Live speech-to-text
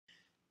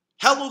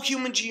Hello,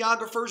 human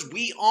geographers.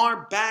 We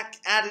are back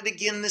at it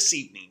again this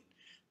evening.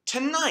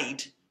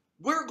 Tonight,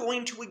 we're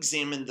going to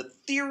examine the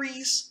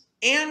theories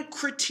and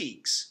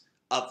critiques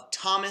of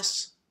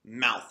Thomas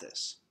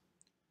Malthus.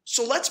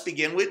 So let's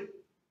begin with,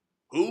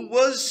 who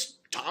was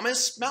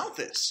Thomas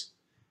Malthus?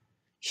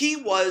 He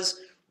was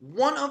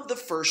one of the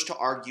first to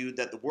argue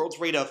that the world's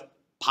rate of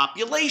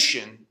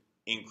population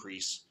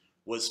increase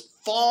was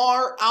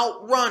far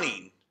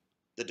outrunning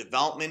the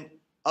development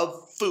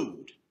of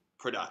food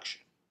production.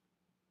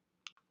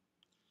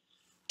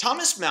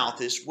 Thomas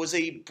Malthus was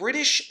a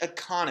British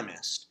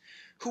economist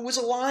who was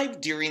alive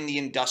during the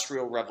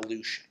Industrial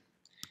Revolution.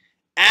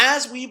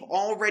 As we've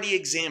already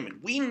examined,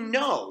 we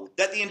know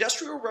that the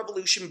Industrial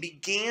Revolution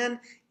began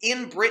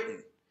in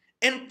Britain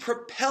and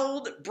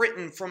propelled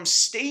Britain from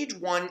stage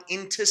 1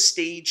 into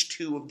stage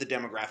 2 of the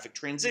demographic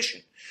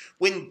transition,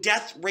 when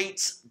death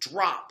rates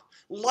dropped,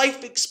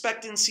 life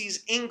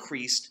expectancies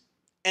increased,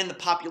 and the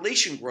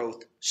population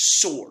growth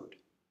soared.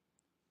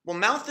 Well,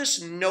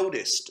 Malthus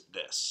noticed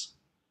this,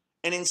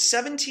 and in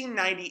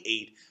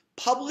 1798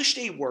 published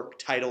a work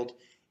titled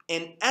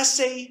An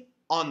Essay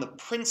on the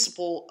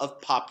Principle of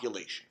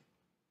Population.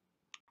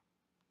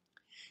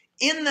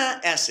 In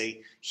that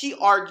essay, he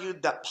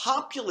argued that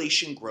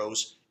population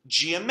grows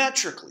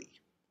geometrically,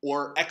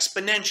 or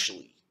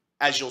exponentially,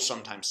 as you'll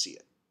sometimes see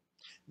it.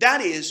 That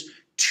is,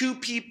 2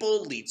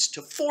 people leads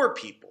to 4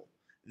 people,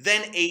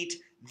 then 8,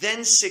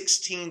 then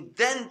 16,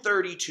 then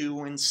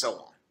 32, and so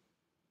on.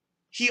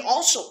 He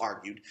also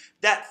argued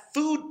that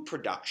food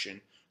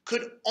production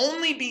could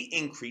only be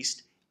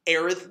increased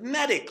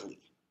arithmetically,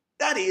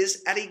 that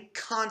is, at a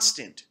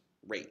constant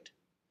rate.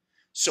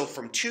 So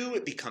from 2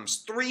 it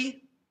becomes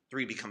 3,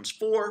 3 becomes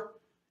 4,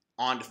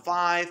 on to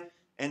 5,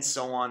 and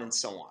so on and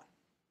so on.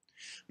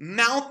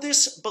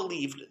 Malthus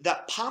believed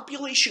that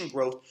population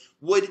growth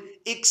would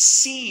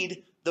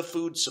exceed the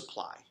food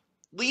supply,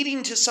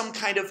 leading to some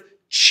kind of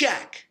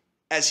check,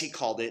 as he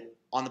called it,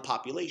 on the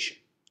population.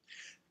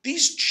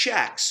 These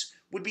checks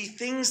would be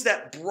things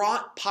that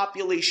brought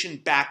population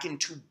back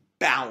into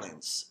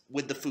balance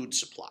with the food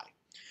supply.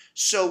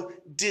 So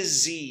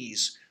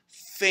disease,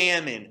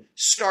 famine,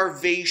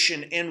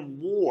 starvation, and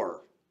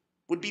war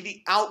would be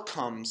the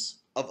outcomes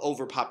of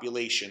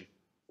overpopulation,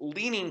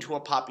 leading to a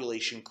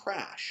population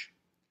crash.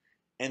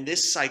 And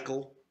this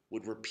cycle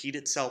would repeat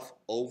itself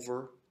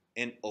over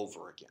and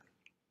over again.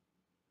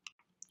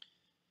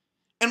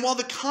 And while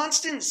the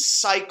constant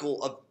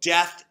cycle of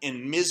death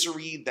and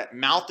misery that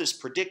Malthus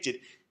predicted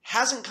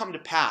hasn't come to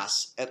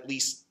pass, at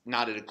least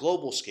not at a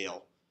global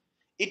scale,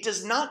 it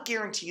does not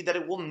guarantee that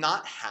it will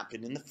not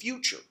happen in the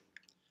future.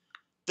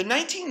 The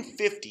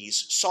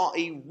 1950s saw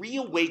a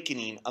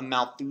reawakening of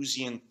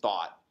Malthusian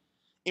thought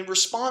in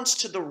response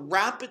to the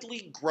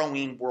rapidly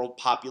growing world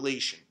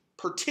population,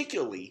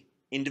 particularly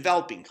in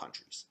developing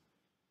countries.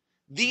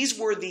 These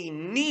were the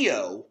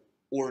neo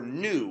or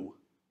new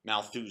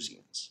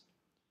Malthusians.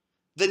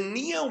 The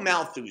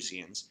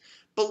neo-Malthusians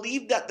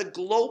believed that the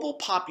global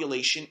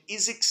population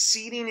is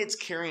exceeding its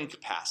carrying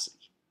capacity.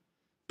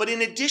 But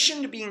in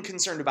addition to being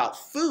concerned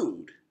about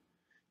food,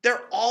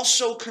 they're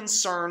also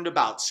concerned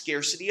about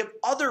scarcity of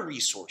other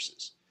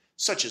resources,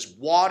 such as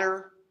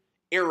water,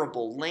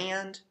 arable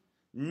land,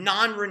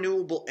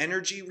 non-renewable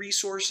energy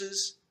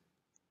resources,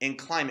 and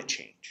climate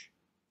change.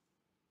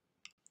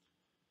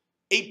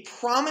 A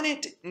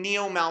prominent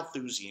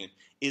neo-Malthusian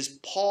is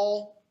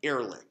Paul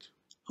Ehrlich,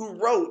 who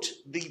wrote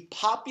The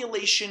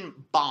Population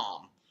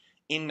Bomb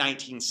in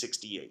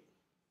 1968.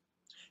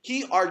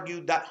 He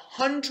argued that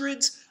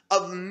hundreds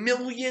of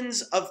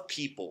millions of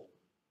people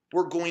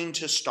were going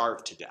to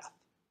starve to death.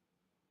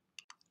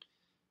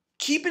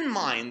 Keep in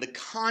mind the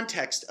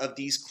context of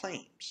these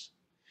claims.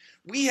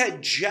 We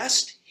had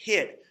just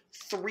hit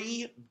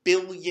 3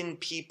 billion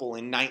people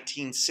in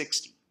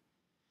 1960.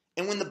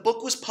 And when the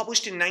book was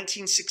published in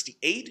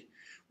 1968,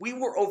 we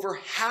were over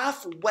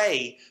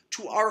halfway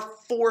to our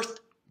 4th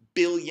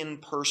billion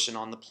person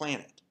on the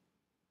planet.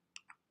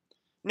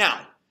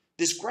 Now,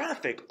 this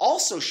graphic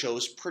also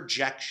shows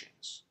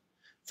projections.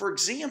 For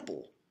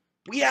example,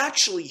 we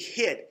actually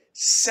hit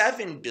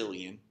 7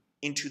 billion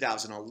in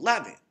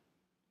 2011,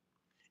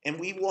 and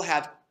we will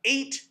have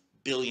 8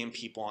 billion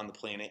people on the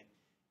planet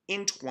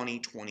in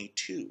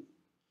 2022.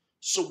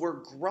 So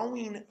we're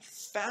growing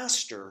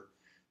faster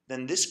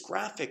than this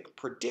graphic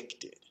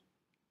predicted.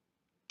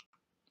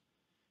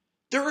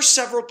 There are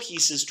several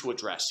pieces to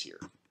address here.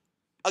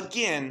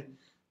 Again,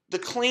 the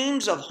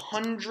claims of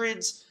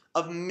hundreds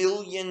of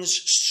millions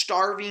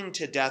starving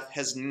to death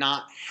has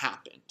not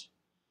happened.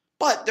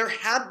 But there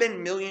have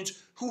been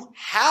millions who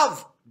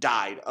have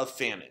died of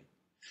famine.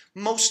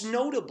 Most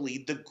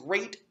notably, the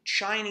Great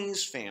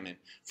Chinese Famine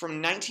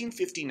from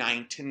 1959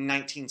 to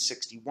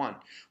 1961,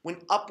 when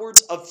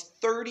upwards of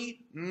 30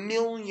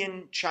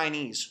 million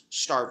Chinese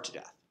starved to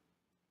death.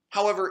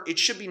 However, it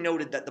should be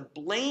noted that the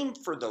blame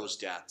for those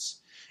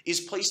deaths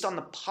is placed on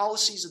the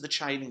policies of the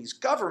Chinese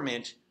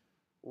government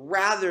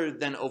rather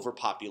than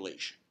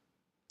overpopulation.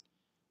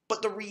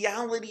 But the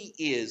reality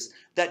is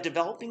that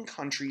developing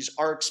countries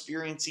are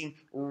experiencing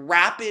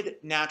rapid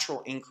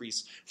natural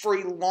increase for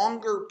a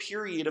longer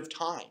period of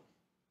time.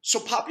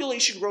 So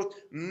population growth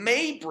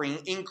may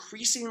bring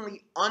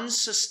increasingly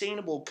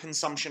unsustainable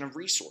consumption of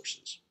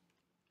resources.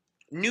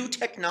 New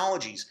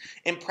technologies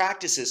and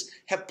practices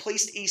have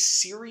placed a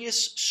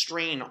serious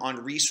strain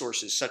on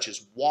resources such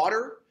as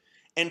water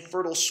and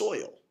fertile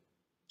soil.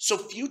 So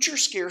future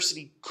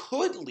scarcity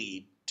could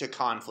lead to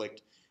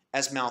conflict,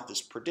 as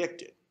Malthus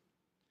predicted.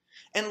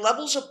 And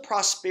levels of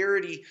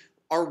prosperity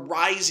are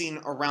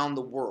rising around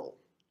the world.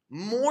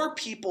 More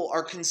people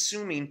are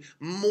consuming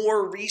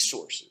more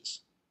resources.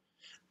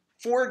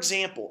 For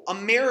example,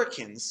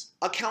 Americans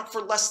account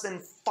for less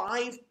than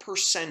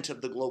 5%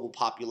 of the global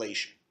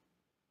population,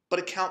 but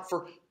account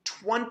for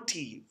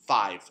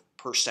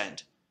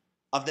 25%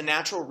 of the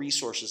natural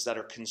resources that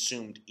are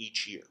consumed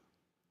each year.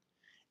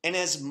 And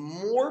as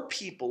more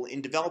people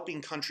in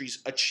developing countries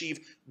achieve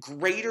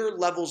greater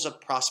levels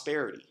of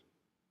prosperity,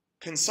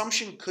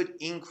 consumption could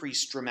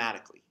increase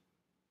dramatically.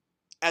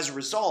 As a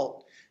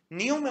result,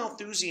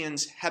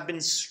 neo-Malthusians have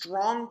been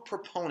strong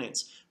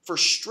proponents for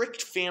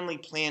strict family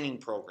planning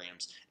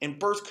programs and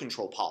birth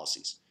control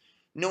policies,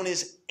 known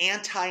as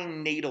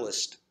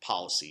anti-natalist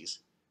policies,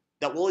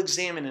 that we'll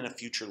examine in a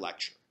future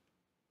lecture.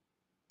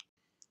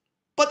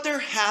 But there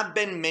have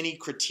been many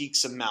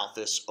critiques of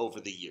Malthus over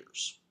the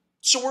years,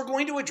 so we're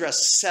going to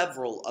address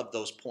several of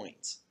those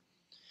points.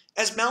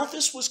 As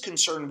Malthus was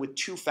concerned with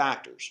two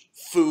factors,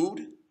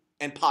 food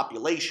and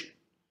population,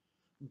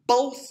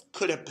 both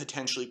could have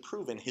potentially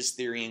proven his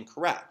theory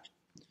incorrect.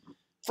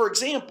 For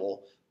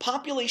example,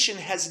 population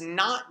has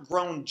not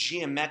grown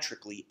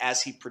geometrically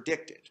as he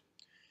predicted.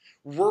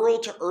 Rural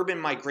to urban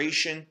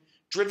migration,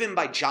 driven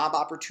by job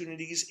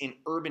opportunities in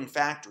urban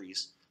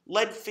factories,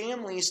 led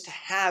families to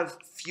have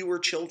fewer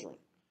children,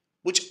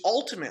 which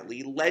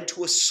ultimately led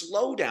to a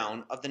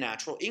slowdown of the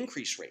natural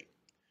increase rate.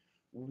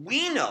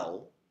 We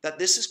know that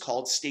this is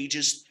called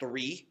stages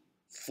 3,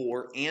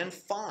 4, and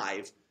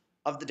 5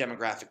 of the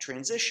demographic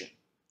transition.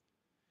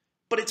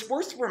 But it's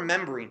worth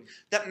remembering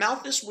that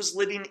Malthus was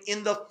living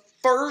in the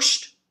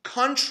first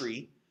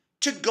country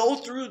to go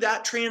through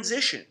that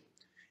transition,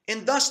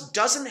 and thus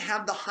doesn't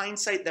have the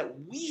hindsight that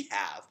we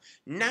have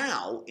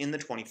now in the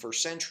 21st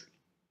century.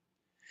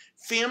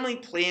 Family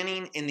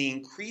planning and the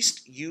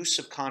increased use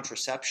of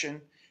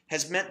contraception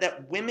has meant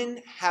that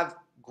women have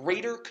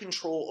greater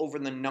control over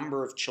the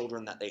number of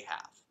children that they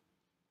have.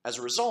 As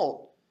a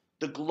result,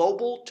 the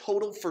global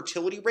total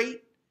fertility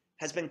rate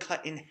has been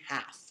cut in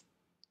half.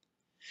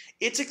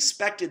 It's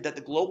expected that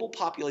the global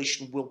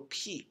population will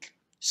peak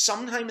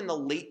sometime in the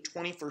late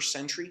 21st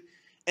century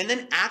and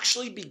then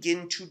actually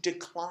begin to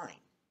decline.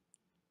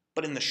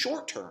 But in the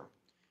short term,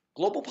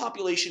 global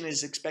population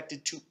is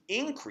expected to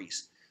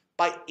increase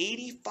by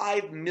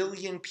 85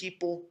 million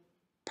people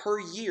per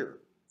year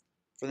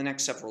for the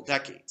next several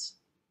decades.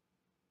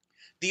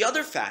 The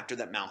other factor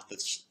that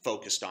Malthus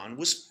focused on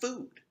was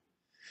food.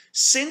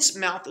 Since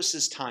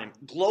Malthus's time,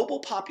 global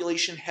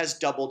population has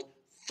doubled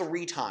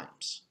 3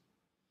 times.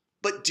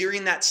 But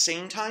during that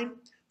same time,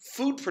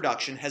 food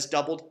production has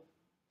doubled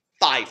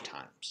 5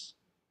 times.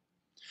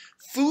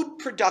 Food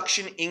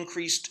production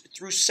increased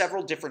through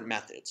several different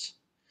methods.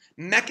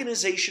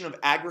 Mechanization of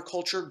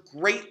agriculture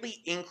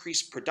greatly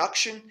increased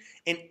production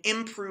and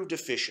improved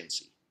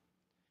efficiency.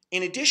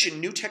 In addition,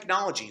 new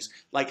technologies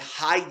like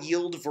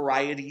high-yield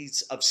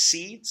varieties of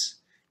seeds,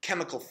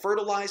 chemical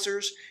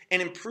fertilizers,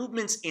 and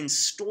improvements in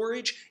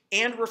storage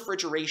and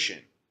refrigeration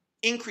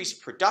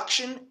increased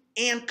production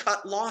and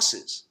cut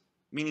losses,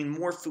 meaning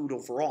more food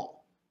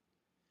overall.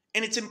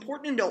 And it's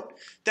important to note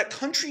that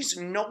countries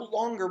no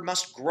longer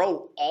must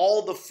grow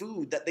all the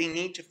food that they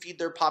need to feed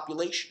their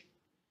population.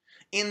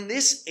 In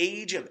this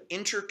age of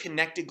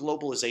interconnected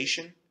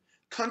globalization,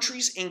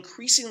 countries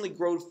increasingly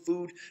grow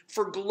food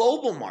for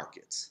global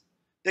markets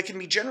that can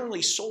be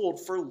generally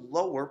sold for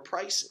lower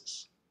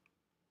prices.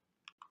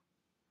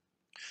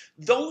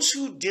 Those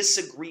who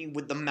disagree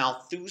with the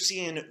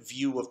Malthusian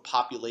view of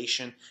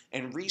population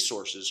and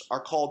resources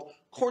are called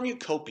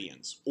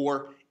cornucopians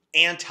or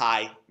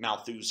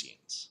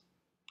anti-Malthusians.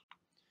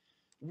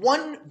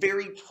 One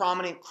very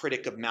prominent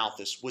critic of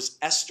Malthus was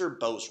Esther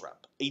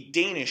Boserup, a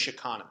Danish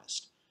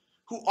economist,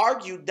 who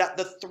argued that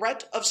the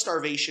threat of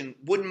starvation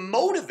would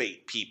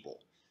motivate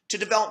people to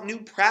develop new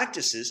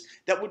practices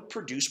that would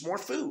produce more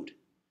food.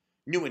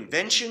 New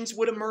inventions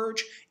would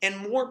emerge, and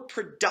more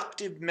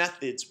productive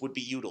methods would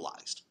be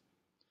utilized.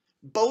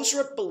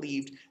 Boserup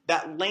believed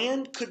that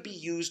land could be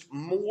used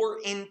more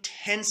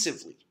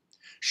intensively,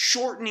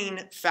 shortening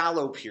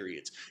fallow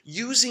periods,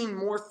 using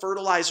more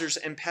fertilizers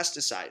and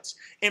pesticides,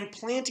 and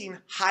planting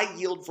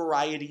high-yield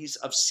varieties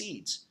of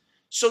seeds,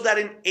 so that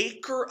an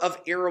acre of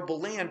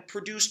arable land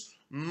produced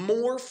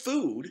more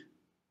food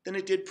than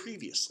it did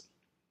previously.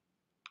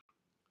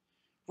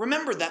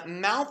 Remember that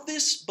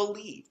Malthus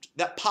believed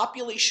that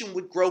population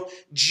would grow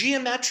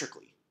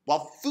geometrically,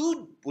 while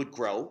food would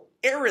grow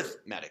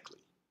arithmetically.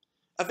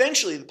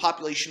 Eventually, the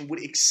population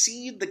would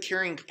exceed the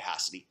carrying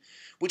capacity,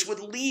 which would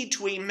lead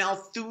to a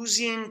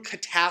Malthusian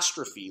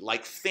catastrophe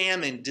like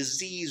famine,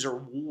 disease, or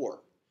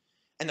war,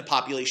 and the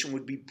population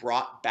would be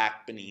brought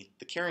back beneath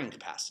the carrying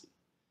capacity.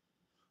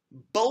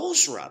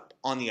 Boesrup,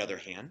 on the other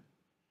hand,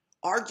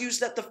 argues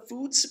that the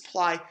food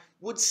supply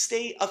would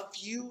stay a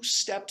few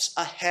steps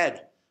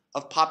ahead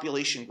of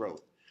population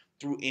growth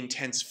through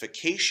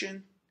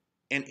intensification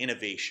and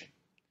innovation.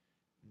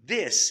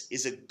 This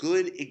is a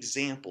good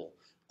example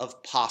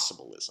of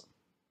possibilism.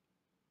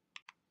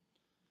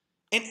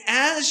 And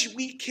as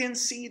we can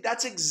see,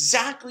 that's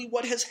exactly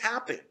what has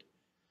happened.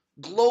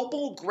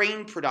 Global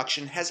grain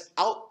production has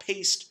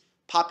outpaced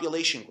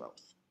population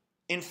growth.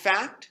 In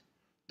fact,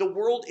 the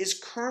world is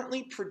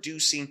currently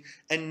producing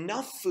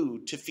enough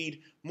food to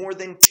feed more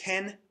than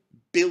 10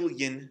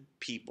 billion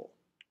people.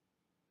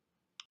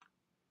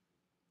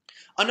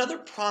 Another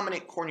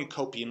prominent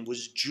cornucopian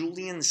was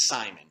Julian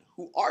Simon,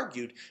 who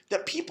argued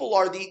that people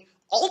are the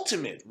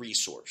ultimate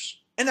resource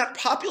and that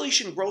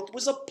population growth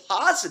was a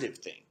positive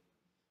thing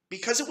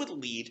because it would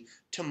lead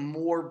to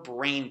more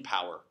brain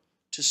power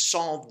to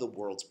solve the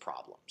world's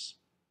problems.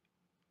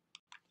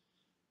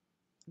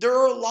 There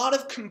are a lot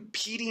of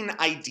competing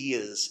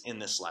ideas in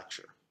this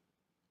lecture.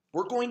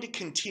 We're going to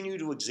continue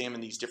to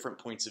examine these different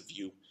points of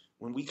view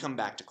when we come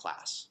back to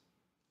class.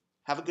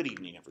 Have a good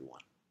evening,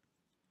 everyone.